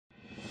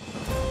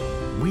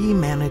We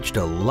managed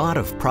a lot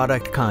of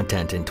product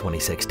content in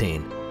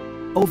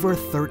 2016. Over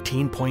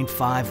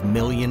 13.5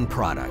 million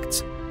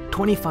products,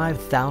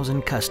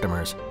 25,000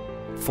 customers,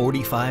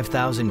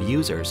 45,000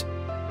 users,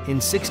 in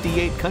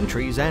 68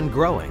 countries and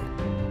growing,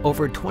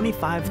 over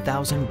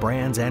 25,000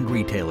 brands and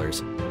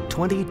retailers,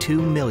 22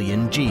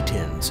 million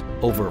GTINs,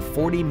 over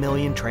 40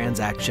 million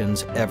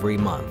transactions every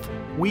month.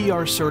 We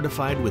are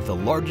certified with the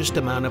largest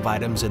amount of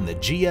items in the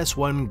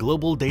GS1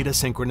 Global Data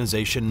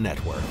Synchronization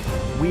Network.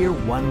 We're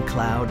one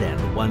cloud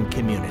and one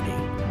community.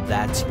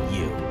 That's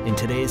you. In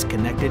today's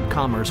connected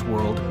commerce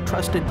world,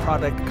 trusted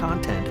product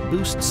content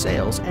boosts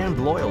sales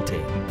and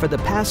loyalty. For the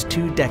past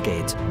 2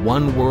 decades,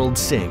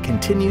 1WorldSync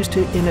continues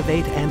to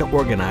innovate and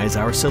organize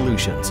our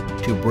solutions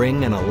to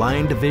bring an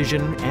aligned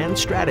vision and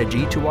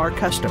strategy to our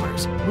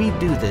customers. We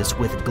do this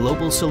with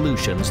global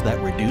solutions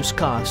that reduce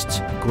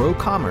costs, grow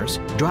commerce,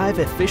 drive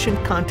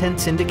efficient content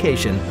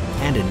syndication,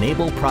 and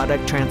enable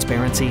product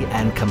transparency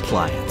and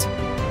compliance.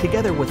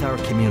 Together with our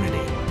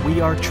community,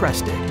 we are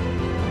trusted,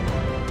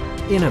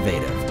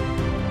 innovative,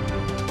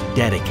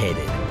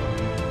 dedicated,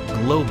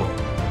 global,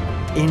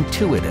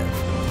 intuitive.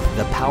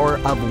 The power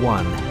of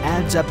one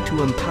adds up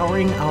to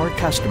empowering our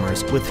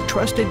customers with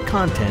trusted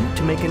content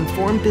to make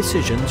informed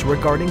decisions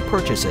regarding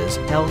purchases,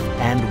 health,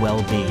 and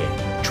well-being.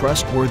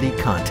 Trustworthy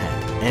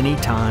content,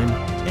 anytime,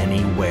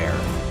 anywhere.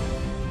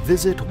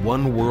 Visit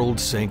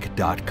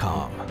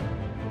 1WorldSync.com.